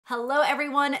Hello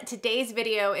everyone, today's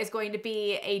video is going to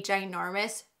be a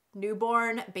ginormous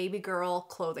newborn baby girl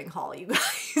clothing haul, you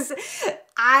guys.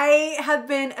 I have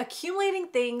been accumulating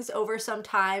things over some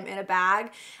time in a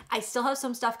bag. I still have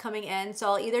some stuff coming in, so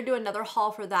I'll either do another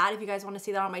haul for that if you guys want to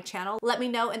see that on my channel. Let me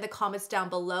know in the comments down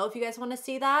below if you guys want to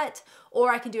see that,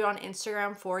 or I can do it on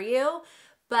Instagram for you.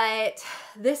 But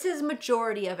this is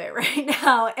majority of it right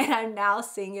now, and I'm now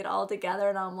seeing it all together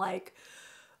and I'm like,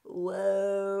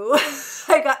 whoa,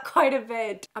 I got quite a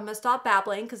bit. I'm gonna stop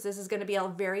babbling because this is gonna be a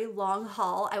very long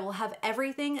haul. I will have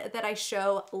everything that I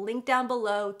show linked down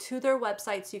below to their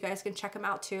website so you guys can check them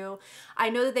out too. I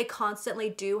know that they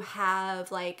constantly do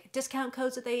have like discount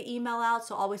codes that they email out,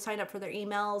 so always sign up for their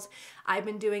emails. I've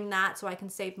been doing that so I can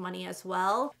save money as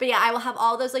well. But yeah, I will have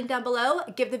all those linked down below.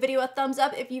 Give the video a thumbs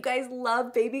up if you guys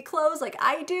love baby clothes like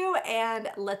I do, and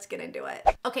let's get into it.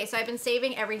 Okay, so I've been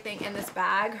saving everything in this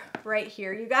bag right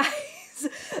here, you guys.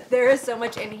 There is so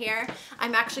much in here.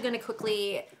 I'm actually going to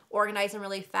quickly organize them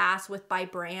really fast by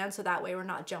brand, so that way we're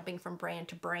not jumping from brand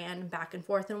to brand back and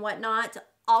forth and whatnot.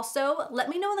 Also, let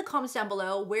me know in the comments down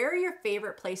below, where are your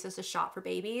favorite places to shop for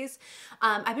babies?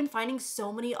 I've been finding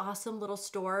so many awesome little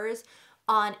stores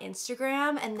on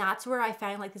Instagram, and that's where I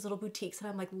find like these little boutiques that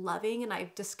I'm like loving, and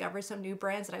I've discovered some new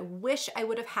brands that I wish I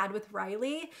would have had with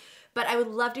Riley. But I would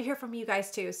love to hear from you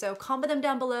guys too. So comment them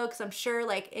down below, because I'm sure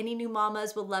like any new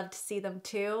mamas would love to see them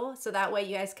too. So that way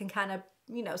you guys can kind of,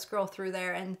 you know, scroll through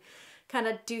there and kind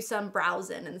of do some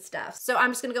browsing and stuff. So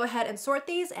I'm just gonna go ahead and sort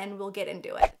these and we'll get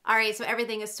into it. All right, so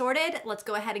everything is sorted. Let's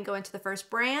go ahead and go into the first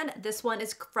brand. This one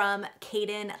is from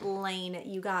Caden Lane,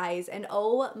 you guys. And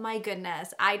oh my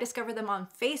goodness, I discovered them on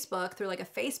Facebook through like a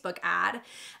Facebook ad. And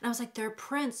I was like, their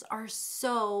prints are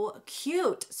so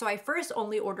cute. So I first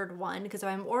only ordered one, because if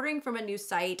I'm ordering from a new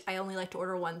site, I only like to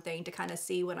order one thing to kind of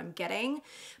see what I'm getting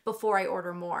before I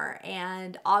order more.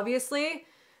 And obviously,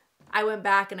 I went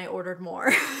back and I ordered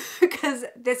more because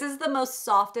this is the most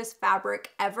softest fabric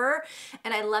ever.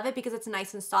 And I love it because it's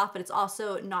nice and soft, but it's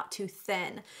also not too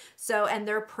thin. So, and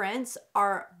their prints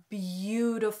are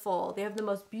beautiful. They have the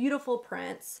most beautiful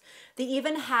prints. They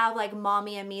even have like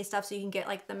mommy and me stuff, so you can get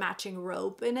like the matching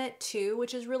rope in it too,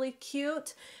 which is really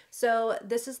cute. So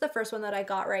this is the first one that I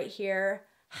got right here.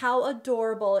 How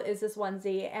adorable is this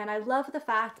onesie? And I love the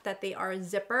fact that they are a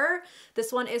zipper.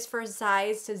 This one is for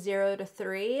size to 0 to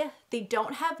 3. They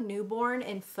don't have newborn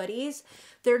in footies.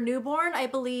 Their newborn, I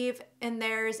believe, in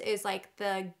theirs is like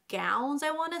the gowns,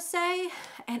 I want to say.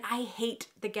 And I hate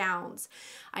the gowns.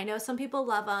 I know some people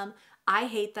love them. I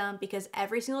hate them because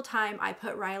every single time I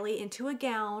put Riley into a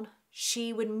gown,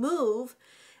 she would move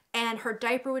and her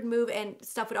diaper would move and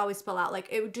stuff would always spill out. Like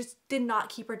it just did not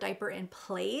keep her diaper in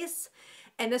place.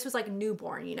 And this was like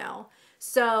newborn, you know?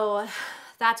 So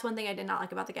that's one thing I did not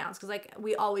like about the gowns, because like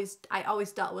I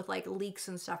always dealt with like leaks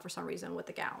and stuff for some reason with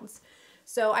the gowns.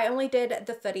 So I only did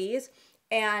the footies,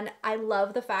 and I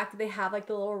love the fact that they have like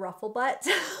the little ruffle butts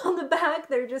on the back.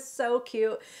 They're just so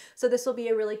cute. So this will be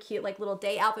a really cute like little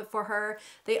day outfit for her.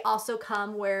 They also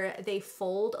come where they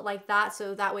fold like that,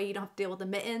 so that way you don't have to deal with the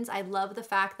mittens. I love the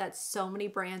fact that so many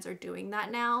brands are doing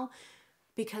that now,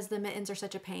 because the mittens are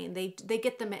such a pain. They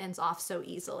get the mittens off so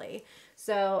easily.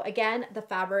 So again, the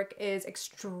fabric is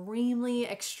extremely,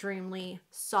 extremely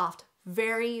soft.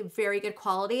 Very, very good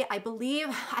quality. I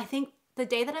think the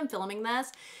day that I'm filming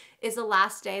this is the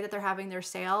last day that they're having their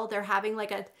sale. They're having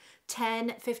like a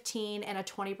 10, 15, and a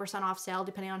 20% off sale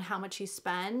depending on how much you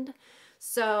spend.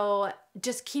 So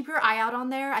just keep your eye out on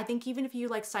there. I think even if you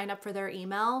like sign up for their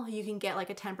email, you can get like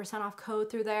a 10% off code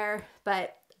through there,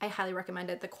 but I highly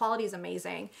recommend it. The quality is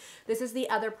amazing. This is the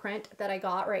other print that I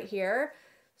got right here.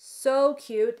 So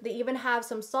cute. They even have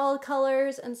some solid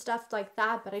colors and stuff like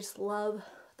that, but I just love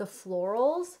the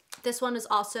florals. This one is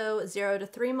also 0 to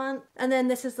 3 months. And then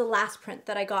this is the last print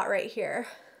that I got right here.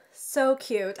 So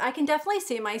cute. I can definitely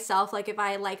see myself, like if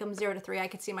I like them 0 to 3, I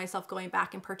could see myself going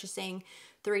back and purchasing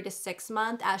 3 to 6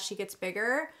 months as she gets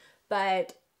bigger.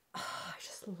 But oh, I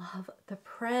just love the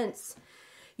prints.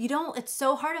 It's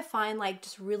so hard to find like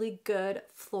just really good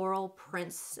floral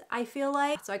prints, I feel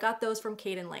like. So I got those from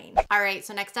Caden Lane. All right,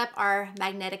 so next up are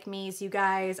magnetic me's, you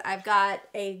guys. I've got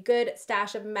a good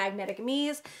stash of magnetic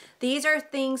me's. These are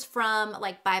things from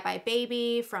like Bye Bye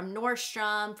Baby, from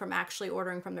Nordstrom, from actually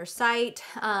ordering from their site,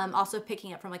 also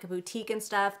picking up from like a boutique and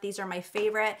stuff. These are my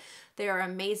favorite. They are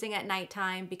amazing at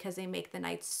nighttime because they make the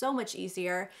nights so much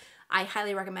easier. I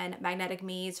highly recommend magnetic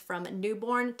me's from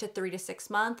newborn to 3 to 6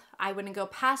 months. I wouldn't go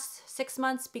past 6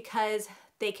 months because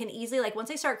they can easily, like once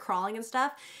they start crawling and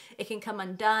stuff, it can come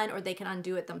undone or they can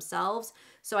undo it themselves.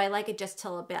 So I like it just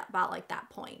till about like that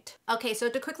point. Okay, so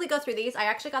to quickly go through these, I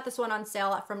actually got this one on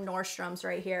sale from Nordstrom's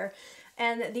right here.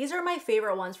 And these are my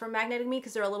favorite ones from Magnetic Me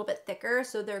because they're a little bit thicker,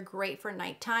 so they're great for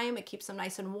nighttime. It keeps them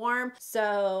nice and warm.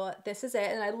 So this is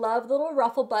it, and I love the little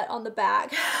ruffle butt on the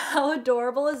back. How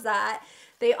adorable is that?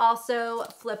 They also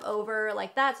flip over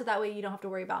like that, so that way you don't have to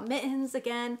worry about mittens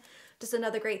again. Just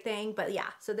another great thing, but yeah,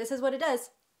 so this is what it does.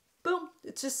 Boom,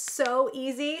 it's just so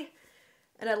easy,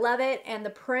 and I love it, and the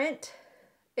print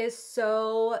is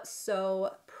so,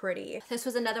 so pretty. This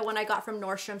was another one I got from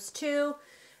Nordstrom's too.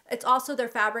 It's also, their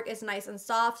fabric is nice and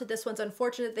soft. This one's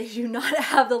unfortunate they do not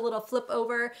have the little flip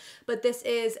over, but this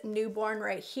is Newborn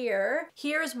right here.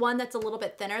 Here's one that's a little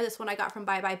bit thinner. This one I got from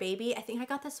Bye Bye Baby. I think I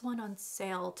got this one on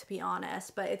sale, to be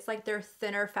honest, but it's like their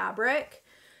thinner fabric.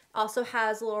 Also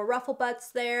has little ruffle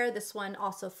butts there. This one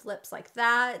also flips like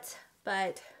that,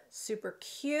 but super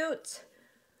cute.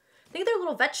 I think they're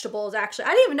little vegetables, actually. I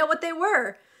didn't even know what they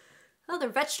were. Oh, they're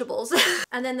vegetables.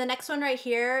 And then the next one right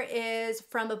here is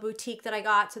from a boutique that I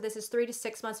got. So this is 3 to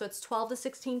 6 months. So it's 12 to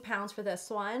 16 pounds for this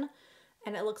one.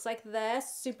 And it looks like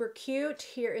this, super cute.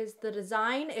 Here is the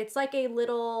design. It's like a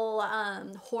little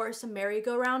horse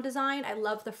merry-go-round design. I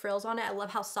love the frills on it. I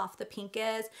love how soft the pink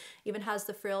is. Even has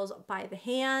the frills by the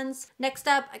hands. Next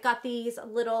up, I got these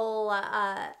little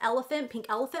pink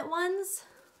elephant ones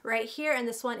right here. And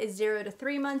this one is 0 to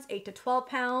 3 months, 8 to 12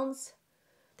 pounds.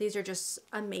 These are just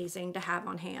amazing to have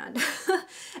on hand.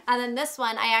 And then this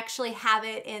one, I actually have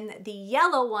it in the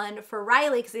yellow one for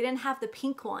Riley because they didn't have the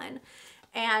pink one.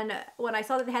 And when I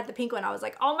saw that they had the pink one, I was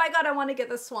like, oh my God, I want to get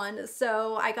this one.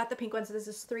 So I got the pink one. So this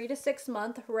is 3 to 6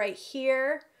 month right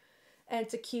here. And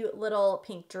it's a cute little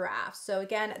pink giraffe. So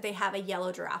again, they have a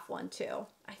yellow giraffe one too.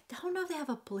 I don't know if they have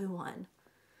a blue one.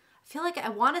 I feel like I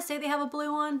want to say they have a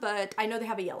blue one, but I know they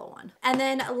have a yellow one. And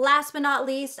then last but not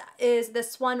least is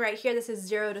this one right here. This is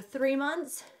 0 to 3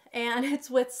 months and it's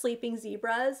with sleeping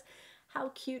zebras. How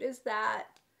cute is that?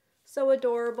 So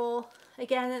adorable.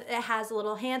 Again, it has a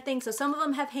little hand thing. So some of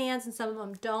them have hands and some of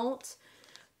them don't,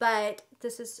 but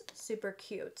this is super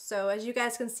cute. So as you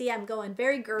guys can see, I'm going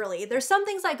very girly. There's some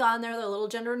things I got in there that are a little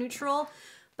gender neutral,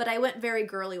 but I went very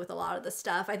girly with a lot of the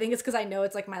stuff. I think it's because I know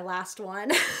it's like my last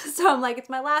one. So I'm like, it's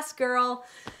my last girl.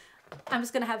 I'm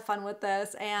just gonna have fun with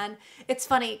this. And it's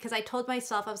funny because I told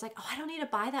myself, I was like, oh, I don't need to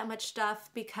buy that much stuff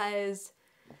because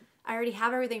I already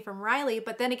have everything from Riley.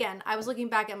 But then again, I was looking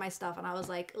back at my stuff and I was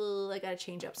like, oh, I gotta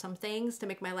change up some things to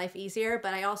make my life easier.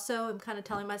 But I also am kind of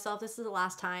telling myself this is the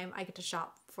last time I get to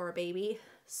shop for a baby.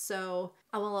 So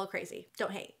I went a little crazy.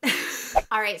 Don't hate.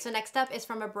 All right, so next up is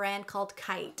from a brand called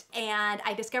Kyte. And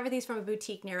I discovered these from a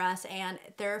boutique near us and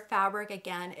their fabric,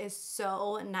 again, is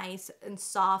so nice and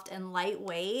soft and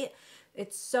lightweight.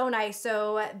 It's so nice.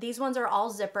 So these ones are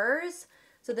all zippers.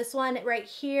 So this one right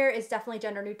here is definitely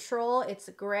gender neutral. It's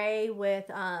gray with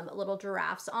little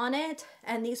giraffes on it.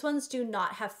 And these ones do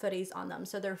not have footies on them.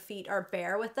 So their feet are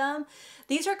bare with them.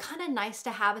 These are kind of nice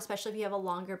to have, especially if you have a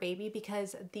longer baby,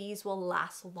 because these will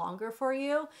last longer for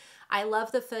you. I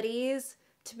love the footies,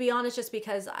 to be honest, just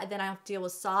because then I have to deal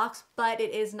with socks, but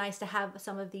it is nice to have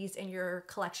some of these in your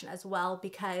collection as well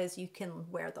because you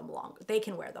can wear them longer. They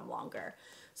can wear them longer.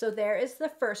 So there is the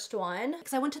first one.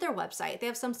 Because I went to their website. They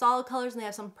have some solid colors and they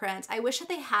have some prints. I wish that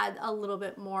they had a little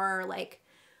bit more like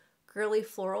girly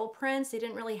floral prints. They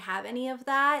didn't really have any of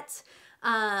that.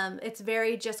 It's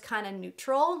very just kind of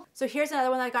neutral. So here's another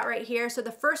one that I got right here. So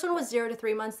the first one was 0 to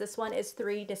 3 months. This one is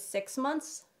 3 to 6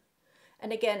 months.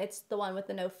 And again, it's the one with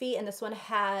the no feet. And this one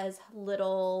has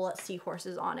little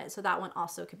seahorses on it. So that one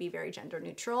also could be very gender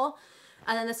neutral.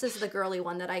 And then this is the girly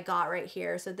one that I got right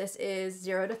here. So this is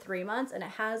 0 to 3 months and it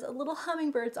has little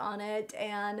hummingbirds on it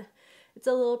and it's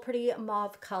a little pretty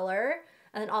mauve color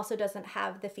and it also doesn't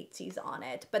have the feetsies on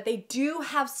it, but they do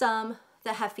have some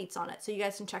that have feets on it. So you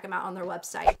guys can check them out on their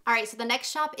website. All right, so the next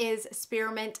shop is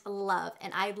Spearmint Love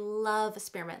and I love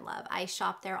Spearmint Love. I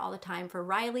shop there all the time for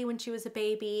Riley when she was a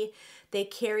baby. They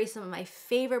carry some of my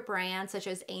favorite brands such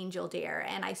as Angel Deer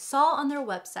and I saw on their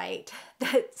website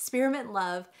that Spearmint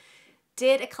Love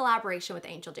did a collaboration with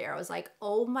Angel Deer. I was like,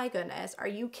 oh my goodness, are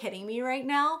you kidding me right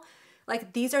now?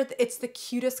 Like these are, it's the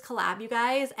cutest collab, you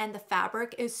guys, and the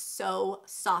fabric is so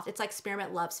soft. It's like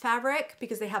Spearmint Love's fabric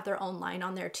because they have their own line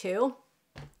on there too.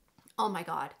 Oh my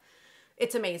God,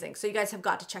 it's amazing. So you guys have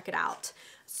got to check it out.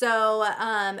 So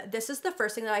this is the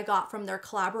first thing that I got from their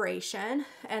collaboration,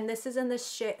 and this is in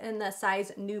the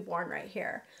size newborn right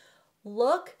here.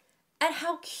 Look at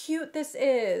how cute this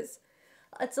is.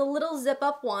 It's a little zip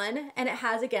up one and it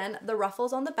has, again, the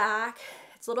ruffles on the back.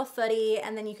 It's a little footy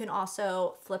and then you can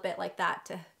also flip it like that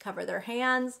to cover their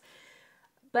hands.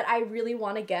 But I really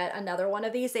want to get another one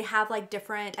of these. They have like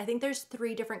different, I think there's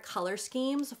 3 different color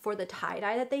schemes for the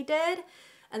tie-dye that they did.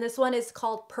 And this one is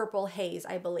called Purple Haze,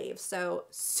 I believe. So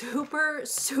super,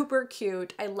 super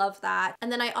cute. I love that.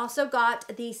 And then I also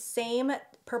got the same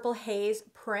Purple Haze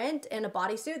print in a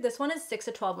bodysuit. This one is 6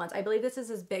 to 12 months. I believe this is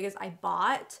as big as I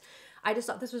bought. I just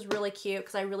thought this was really cute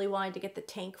because I really wanted to get the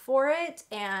tank for it,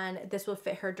 and this will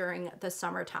fit her during the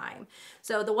summertime.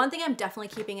 So the one thing I'm definitely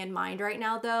keeping in mind right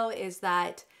now though is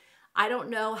that I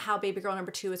don't know how baby girl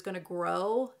number 2 is going to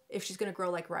grow, if she's going to grow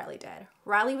like Riley did.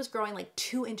 Riley was growing like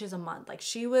 2 inches a month. Like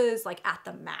she was like at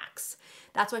the max.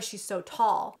 That's why she's so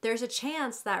tall. There's a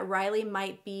chance that Riley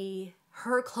might be,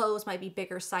 her clothes might be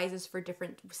bigger sizes for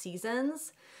different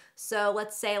seasons. So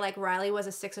let's say like Riley was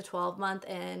a 6 to 12 month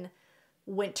in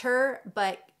winter,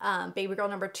 but baby girl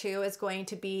number 2 is going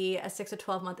to be a 6 to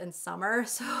 12 month in summer.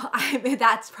 So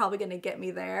that's probably going to get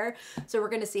me there. So we're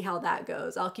going to see how that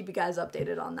goes. I'll keep you guys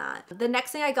updated on that. The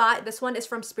next thing I got, this one is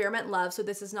from Spearmint Love. So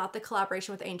this is not the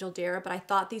collaboration with Angel Deer, but I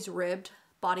thought these ribbed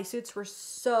bodysuits were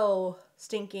so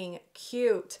stinking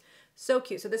cute. So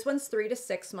cute. So this one's 3 to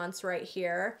 6 months right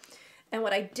here. And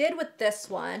what I did with this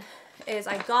one is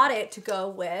I got it to go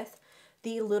with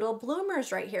the little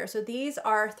bloomers right here. So these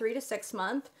are 3 to 6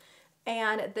 month,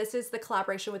 and this is the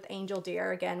collaboration with Angel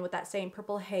Deer, again with that same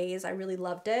Purple Haze. I really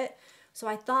loved it. So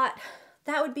I thought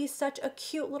that would be such a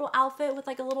cute little outfit with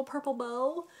like a little purple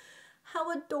bow.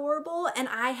 How adorable. And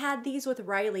I had these with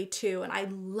Riley too, and I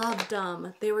loved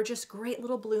them. They were just great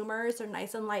little bloomers. They're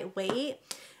nice and lightweight,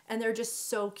 and they're just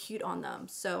so cute on them.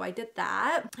 So I did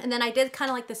that. And then I did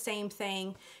kind of like the same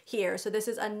thing here. So this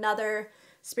is another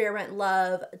Spearmint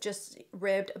Love just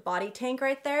ribbed body tank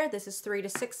right there. This is 3 to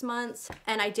 6 months,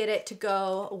 and I did it to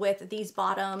go with these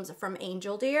bottoms from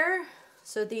Angel Deer.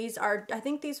 So these are, I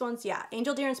think these ones, yeah,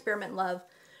 Angel Deer and Spearmint Love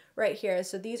right here.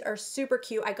 So these are super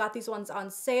cute. I got these ones on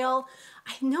sale.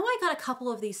 I know I got a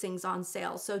couple of these things on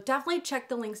sale, so definitely check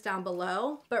the links down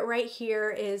below. But right here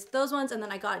is those ones, and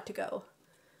then I got it to go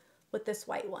with this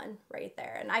white one right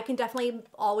there. And I can definitely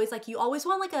always, like, you always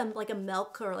want like a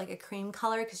milk or like a cream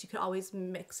color, because you could always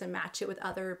mix and match it with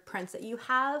other prints that you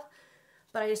have.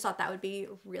 But I just thought that would be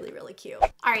really, really cute.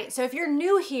 All right, so if you're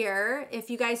new here, if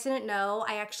you guys didn't know,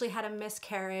 I actually had a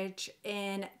miscarriage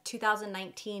in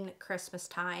 2019 Christmas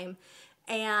time.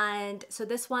 And so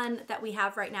this one that we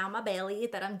have right now, my belly,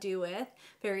 that I'm due with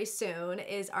very soon,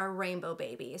 is our rainbow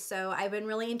baby. So I've been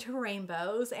really into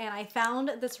rainbows, and I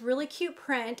found this really cute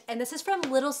print, and this is from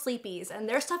Little Sleepies, and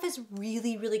their stuff is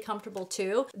really, really comfortable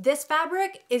too. This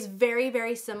fabric is very,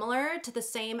 very similar to the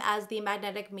same as the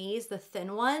Magnetic Me's, the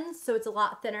thin ones. So it's a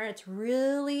lot thinner. It's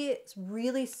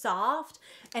really soft,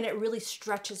 and it really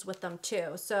stretches with them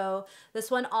too. So this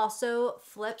one also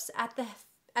flips at the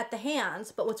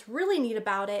hands, but what's really neat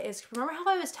about it is, remember how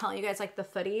I was telling you guys like the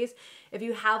footies, if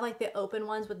you have like the open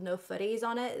ones with no footies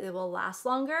on it, it will last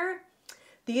longer.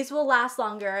 These will last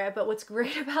longer, but what's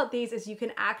great about these is you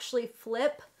can actually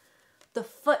flip the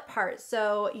foot part,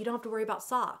 so you don't have to worry about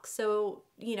socks. So,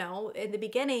 you know, in the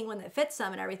beginning when it fits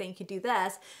them and everything, you can do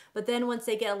this, but then once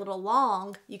they get a little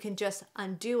long, you can just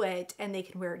undo it and they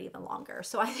can wear it even longer.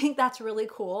 So I think that's really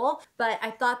cool. But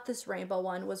I thought this rainbow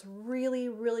one was really,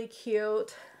 really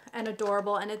cute and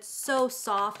adorable, and it's so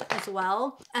soft as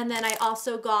well. And then I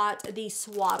also got the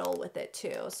swaddle with it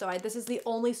too. So this is the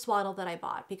only swaddle that I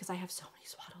bought because I have so many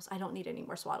swaddles. I don't need any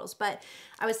more swaddles, but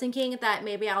I was thinking that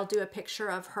maybe I'll do a picture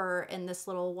of her in this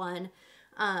little one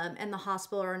in the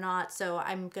hospital or not, so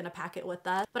I'm gonna pack it with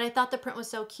us. But I thought the print was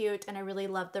so cute, and I really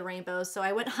loved the rainbows, so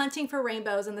I went hunting for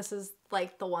rainbows, and this is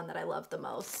like the one that I love the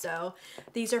most. So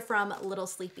these are from Little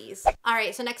Sleepies. All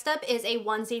right, so next up is a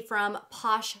onesie from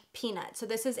Posh Peanut. So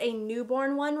this is a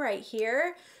newborn one right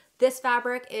here. This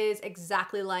fabric is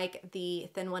exactly like the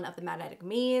thin one of the Magnetic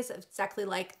Me's, exactly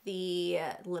like the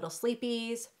Little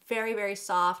Sleepies. Very, very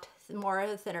soft, more of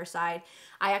the thinner side.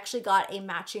 I actually got a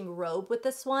matching robe with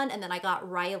this one, and then I got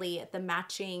Riley the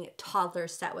matching toddler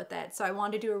set with it. So I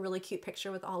wanted to do a really cute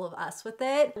picture with all of us with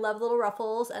it. Love little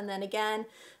ruffles, and then again,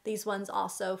 these ones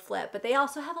also flip, but they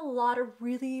also have a lot of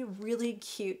really, really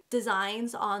cute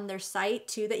designs on their site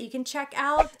too that you can check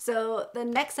out. So the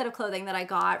next set of clothing that I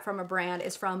got from a brand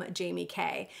is from Jamie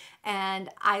K, and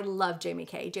I love Jamie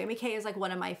K. Jamie K is like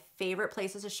one of my favorite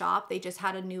places to shop. They just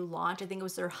had a new launch. I think it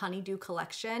was their honeydew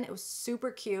collection. It was super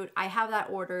cute. I have that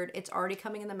ordered. It's already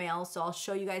coming in the mail, so I'll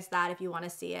show you guys that if you want to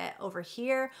see it over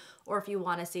here, or if you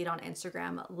want to see it on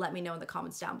Instagram, let me know in the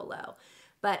comments down below.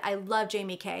 but I love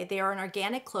Jamie Kay. They are an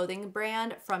organic clothing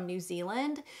brand from New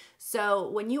Zealand. So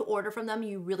when you order from them,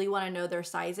 you really want to know their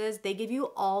sizes. They give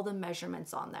you all the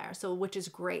measurements on there, so which is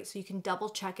great. So you can double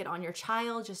check it on your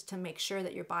child just to make sure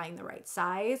that you're buying the right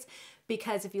size.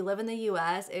 Because if you live in the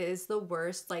US, it is the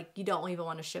worst. Like, you don't even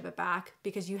want to ship it back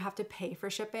because you have to pay for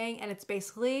shipping, and it's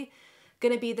basically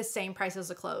gonna be the same price as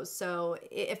the clothes. So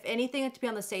if anything, to be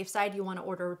on the safe side, you want to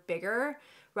order bigger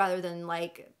rather than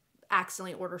like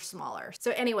accidentally order smaller.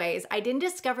 So anyways, I didn't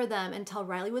discover them until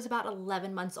Riley was about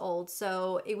 11 months old.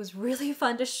 So it was really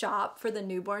fun to shop for the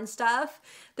newborn stuff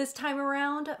this time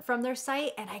around from their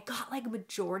site. And I got like a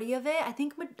majority of it. I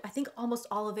think almost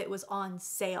all of it was on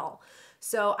sale.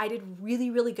 So I did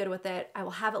really, really good with it. I will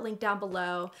have it linked down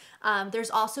below. There's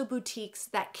also boutiques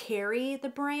that carry the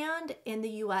brand in the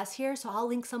US here. So I'll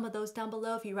link some of those down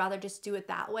below if you'd rather just do it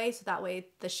that way. So that way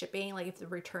the shipping, like if the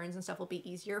returns and stuff, will be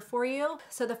easier for you.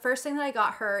 So the first thing that I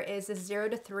got her is this 0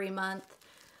 to 3 month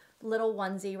little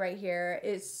onesie right here.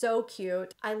 It's so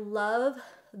cute. I love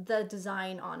the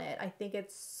design on it. I think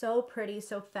it's so pretty,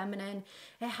 so feminine.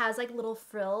 It has like little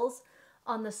frills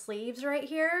on the sleeves right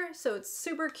here, so it's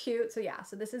super cute. So yeah,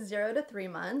 so this is 0 to 3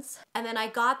 months. And then I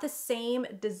got the same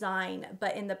design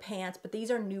but in the pants, but these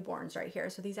are newborns right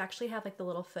here, so these actually have like the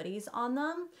little footies on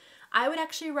them. I would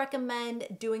actually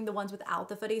recommend doing the ones without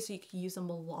the footies so you can use them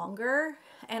longer,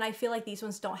 and I feel like these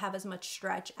ones don't have as much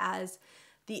stretch as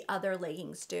the other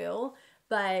leggings do,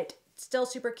 but still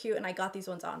super cute. And I got these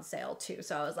ones on sale too,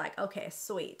 so I was like, okay,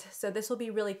 sweet. So this will be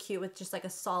really cute with just like a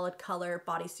solid color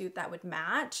bodysuit that would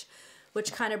match.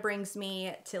 Which kind of brings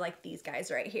me to like these guys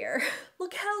right here.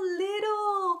 Look how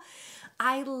little.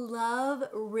 I love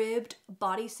ribbed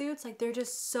bodysuits. Like, they're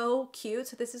just so cute.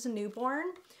 So this is a newborn.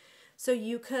 So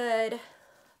you could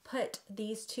put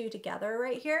these two together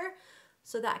right here.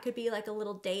 So that could be like a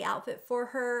little day outfit for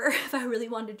her if I really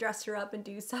wanted to dress her up and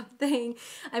do something.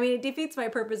 I mean, it defeats my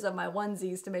purpose of my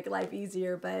onesies to make life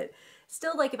easier, but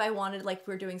still, like if I wanted, like if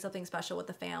we're doing something special with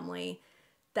the family,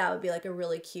 that would be like a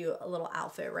really cute little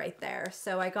outfit right there.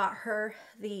 So I got her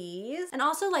these. And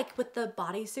also like with the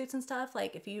bodysuits and stuff,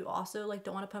 like if you also like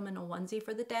don't want to put them in a onesie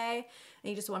for the day and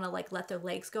you just want to like let their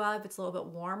legs go out if it's a little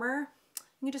bit warmer,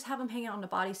 you can just have them hang out in a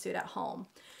bodysuit at home.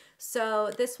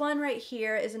 So this one right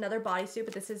here is another bodysuit,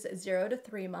 but this is 0 to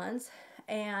 3 months.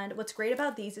 And what's great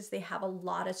about these is they have a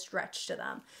lot of stretch to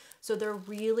them. So they're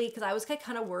really, because I was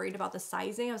kind of worried about the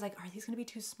sizing. I was like, are these going to be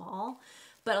too small?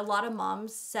 But a lot of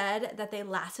moms said that they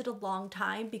lasted a long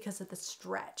time because of the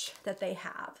stretch that they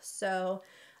have. So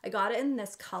I got it in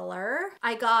this color.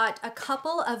 I got a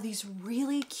couple of these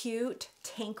really cute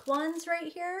tank ones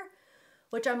right here,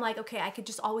 which I'm like, okay, I could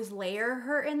just always layer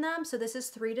her in them. So this is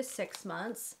 3 to 6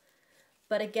 months,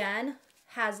 but again,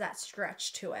 has that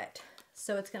stretch to it.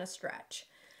 So it's gonna stretch.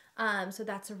 So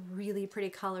that's a really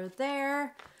pretty color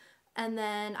there. And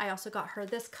then I also got her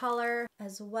this color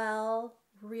as well.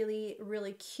 Really,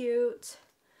 really cute.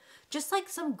 Just like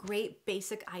some great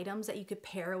basic items that you could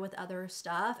pair with other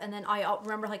stuff. And then I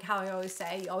remember like how I always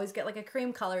say, you always get like a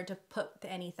cream color to put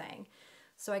to anything.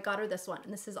 So I got her this one,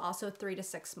 and this is also 3 to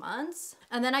 6 months.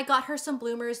 And then I got her some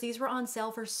bloomers. These were on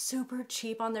sale for super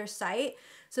cheap on their site.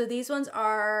 So these ones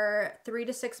are 3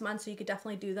 to 6 months, so you could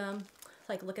definitely do them.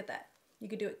 Like, look at that. You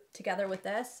could do it together with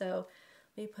this. So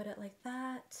maybe put it like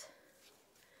that.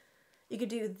 You could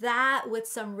do that with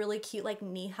some really cute like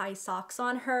knee-high socks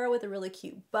on her with a really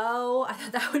cute bow. I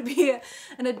thought that would be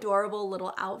an adorable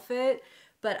little outfit.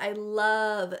 But I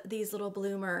love these little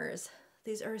bloomers.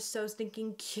 These are so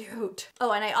stinking cute.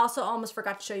 Oh, and I also almost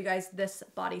forgot to show you guys this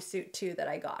bodysuit too that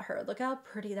I got her. Look how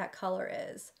pretty that color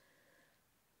is.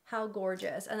 How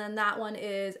gorgeous. And then that one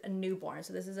is a newborn.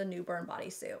 So this is a newborn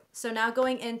bodysuit. So now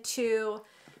going into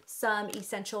some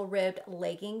essential ribbed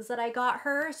leggings that I got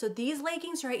her. So these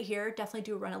leggings right here definitely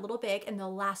do run a little big, and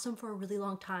they'll last them for a really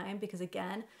long time because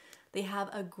again, they have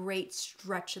a great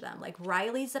stretch to them. Like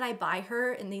Riley's that I buy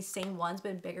her in these same ones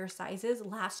but in bigger sizes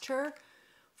last her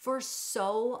for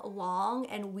so long,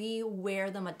 and we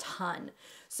wear them a ton.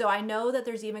 So I know that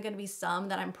there's even gonna be some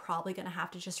that I'm probably gonna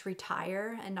have to just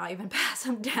retire and not even pass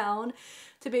them down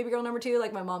to baby girl number 2.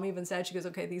 Like my mom even said, she goes,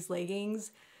 okay, these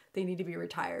leggings, they need to be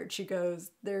retired. She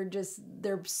goes, they're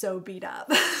so beat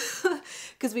up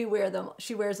because we wear them.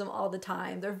 She wears them all the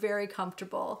time. They're very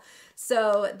comfortable.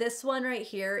 So this one right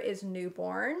here is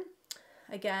newborn.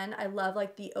 Again, I love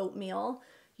like the oatmeal.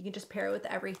 You can just pair it with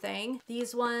everything.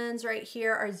 These ones right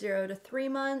here are 0 to 3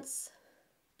 months.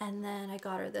 And then I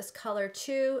got her this color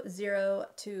too, 0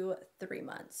 to 3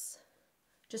 months.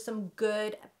 Just some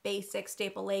good basic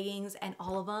staple leggings, and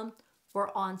all of them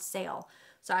were on sale.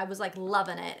 So I was like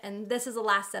loving it. And this is the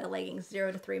last set of leggings,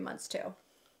 0 to 3 months too.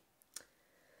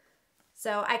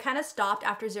 So I kind of stopped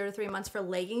after 0 to 3 months for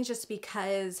leggings just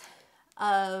because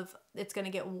of it's going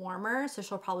to get warmer. So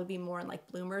she'll probably be more in like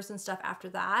bloomers and stuff after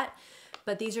that.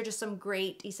 But these are just some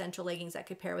great essential leggings that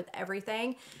could pair with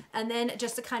everything. And then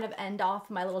just to kind of end off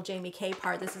my little Jamie K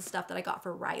part, this is stuff that I got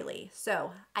for Riley.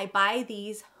 So I buy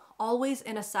these always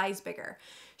in a size bigger.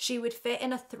 She would fit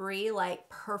in a 3 like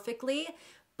perfectly,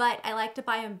 but I like to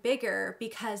buy them bigger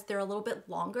because they're a little bit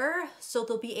longer. So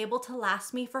they'll be able to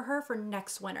last me for her for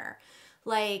next winter.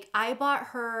 Like I bought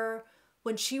her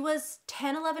when she was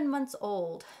 10, 11 months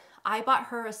old. I bought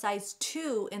her a size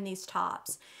 2 in these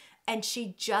tops. And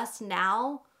she just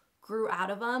now grew out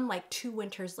of them like 2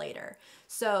 winters later.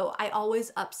 So I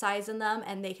always upsize in them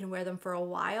and they can wear them for a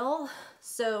while.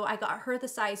 So I got her the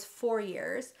size 4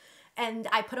 years and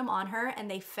I put them on her and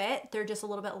they fit. They're just a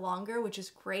little bit longer, which is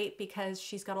great because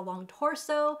she's got a long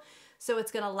torso. So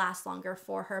it's gonna last longer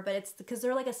for her, but it's because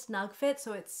they're like a snug fit,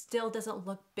 so it still doesn't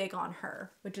look big on her,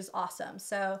 which is awesome.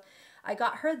 So I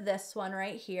got her this one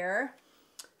right here.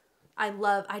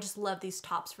 I just love these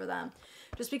tops for them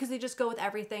just because they just go with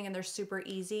everything and they're super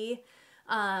easy.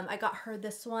 I got her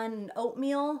this one,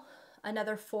 oatmeal,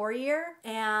 another 4 year.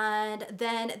 And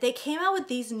then they came out with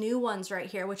these new ones right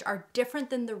here, which are different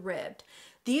than the ribbed.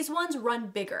 These ones run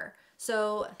bigger.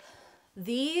 So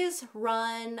these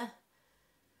run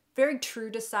very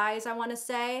true to size, I want to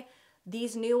say.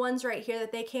 These new ones right here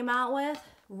that they came out with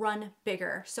run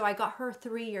bigger. So I got her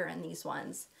 3 year in these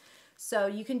ones. So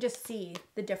you can just see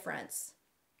the difference.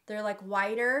 They're like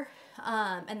wider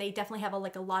and they definitely have a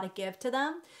lot of give to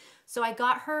them. So I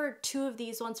got her 2 of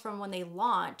these ones from when they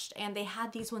launched and they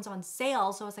had these ones on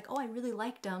sale. So I was like, oh, I really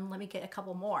liked them. Let me get a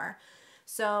couple more.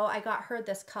 So I got her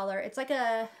this color. It's like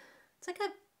a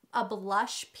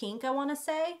blush pink, I want to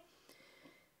say,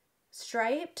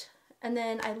 striped. And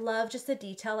then I love just the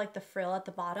detail, like the frill at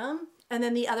the bottom. And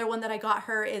then the other one that I got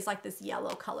her is like this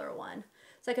yellow color one.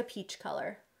 It's like a peach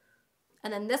color.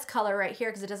 And then this color right here,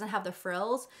 because it doesn't have the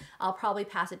frills, I'll probably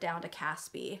pass it down to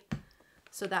Caspy.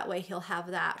 So that way he'll have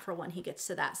that for when he gets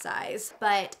to that size.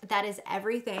 But that is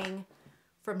everything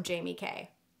from Jamie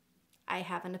K. I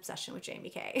have an obsession with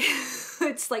Jamie K.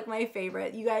 It's like my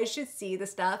favorite. You guys should see the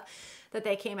stuff that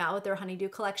they came out with their honeydew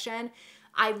collection.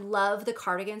 I love the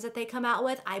cardigans that they come out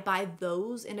with. I buy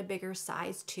those in a bigger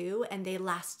size too, and they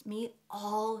last me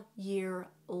all year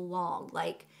long.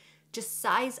 Like, just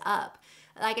size up.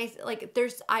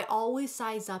 I always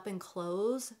size up in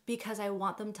clothes because I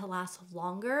want them to last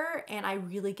longer and I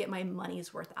really get my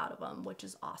money's worth out of them, which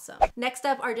is awesome. Next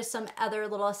up are just some other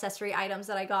little accessory items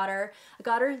that I got her.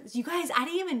 You guys, I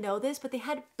didn't even know this, but they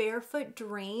had Barefoot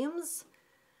Dreams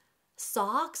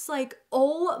socks. Like,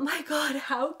 oh my God,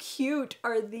 how cute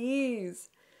are these?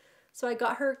 So I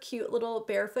got her cute little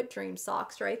Barefoot Dream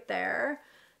socks right there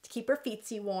to keep her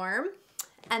feetsy warm.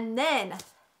 And then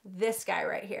this guy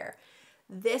right here.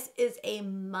 This is a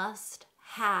must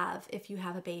have if you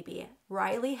have a baby.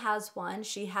 Riley has one.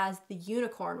 She has the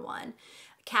unicorn one.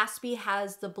 Caspy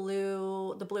has the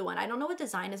blue one. I don't know what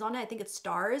design is on it. I think it's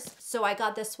stars. So I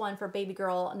got this one for baby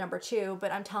girl number 2,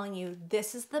 but I'm telling you,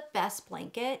 this is the best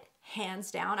blanket, hands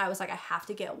down. I was like, I have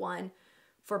to get one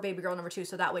for baby girl number 2.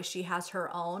 So that way she has her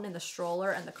own in the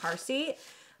stroller and the car seat.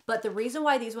 But the reason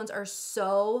why these ones are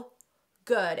so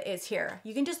good is here.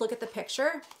 You can just look at the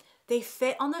picture. They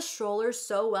fit on the stroller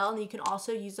so well, and you can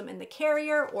also use them in the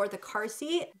carrier or the car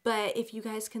seat. But if you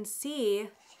guys can see,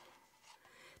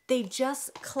 they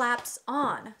just collapse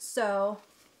on. So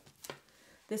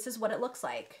this is what it looks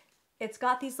like. It's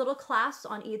got these little clasps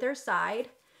on either side,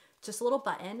 just a little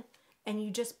button, and you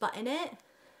just button it,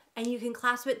 and you can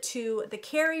clasp it to the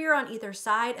carrier on either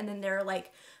side, and then they're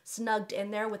like snugged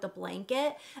in there with a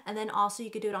blanket. And then also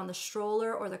you could do it on the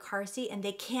stroller or the car seat, and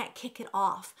they can't kick it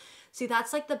off. See,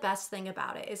 that's like the best thing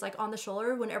about it is like on the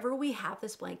stroller, whenever we have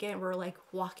this blanket and we're like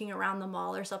walking around the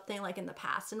mall or something like in the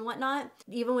past and whatnot,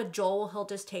 even with Joel, he'll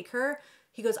just take her.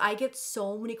 He goes, I get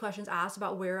so many questions asked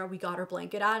about where we got our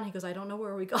blanket at. And he goes, I don't know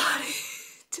where we got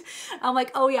it. I'm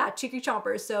like, oh yeah, Cheeky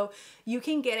Chompers. So you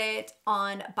can get it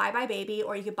on Bye Bye Baby,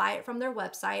 or you could buy it from their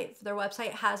website. Their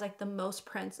website has like the most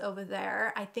prints over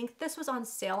there. I think this was on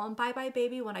sale on Bye Bye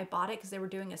Baby when I bought it because they were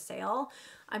doing a sale.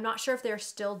 I'm not sure if they're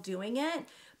still doing it,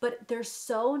 but they're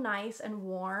so nice and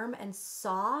warm and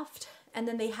soft. And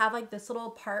then they have like this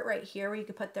little part right here where you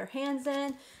can put their hands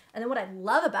in. And then what I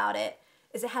love about it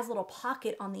is it has a little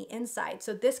pocket on the inside.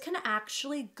 So this can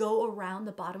actually go around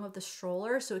the bottom of the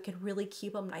stroller so it could really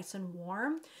keep them nice and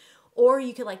warm. Or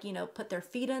you could like, you know, put their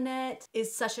feet in it.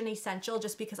 Is such an essential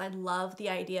just because I love the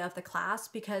idea of the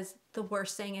clasp, because the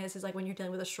worst thing is like when you're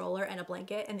dealing with a stroller and a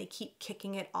blanket and they keep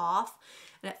kicking it off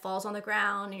and it falls on the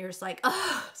ground and you're just like,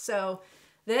 oh. So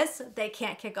This, they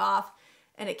can't kick off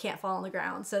and it can't fall on the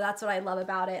ground. So that's what I love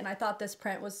about it. And I thought this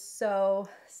print was so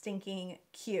stinking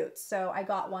cute. So I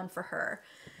got one for her.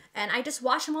 And I just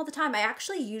wash them all the time. I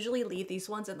actually usually leave these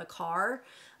ones in the car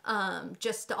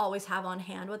just to always have on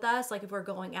hand with us. Like if we're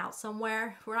going out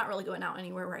somewhere, we're not really going out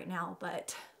anywhere right now,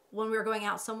 but when we're going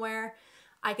out somewhere,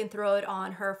 I can throw it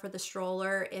on her for the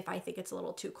stroller if I think it's a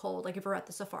little too cold, like if we're at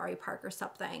the safari park or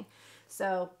something.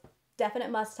 So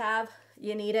definite must have,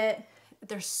 you need it.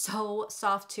 They're so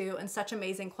soft too and such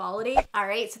amazing quality. All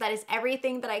right, so that is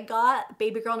everything that I got.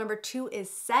 Baby girl number 2 is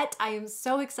set. I am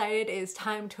so excited. It is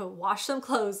time to wash some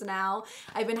clothes now.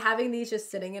 I've been having these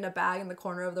just sitting in a bag in the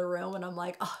corner of the room and I'm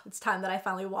like, oh, it's time that I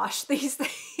finally wash these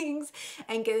things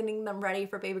and getting them ready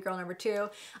for baby girl number 2.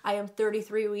 I am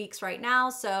 33 weeks right now,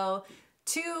 so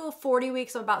 40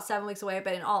 weeks, I'm about 7 weeks away,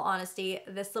 but in all honesty,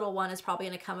 this little one is probably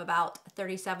going to come about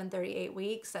 37, 38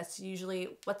 weeks. That's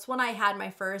usually what's when I had my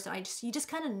first, and you just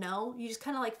kind of know, you just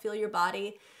kind of like feel your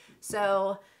body.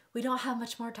 So we don't have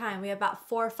much more time. We have about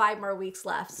 4 or 5 more weeks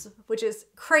left, which is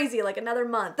crazy, like another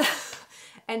month.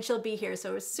 And she'll be here,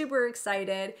 so we're super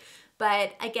excited.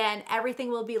 But again, everything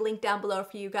will be linked down below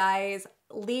for you guys.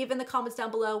 Leave in the comments down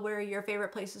below where are your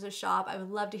favorite places to shop. I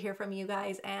would love to hear from you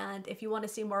guys. And if you want to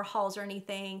see more hauls or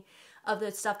anything of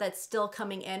the stuff that's still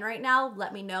coming in right now,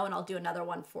 let me know and I'll do another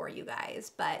one for you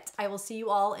guys. But I will see you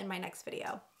all in my next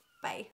video. Bye.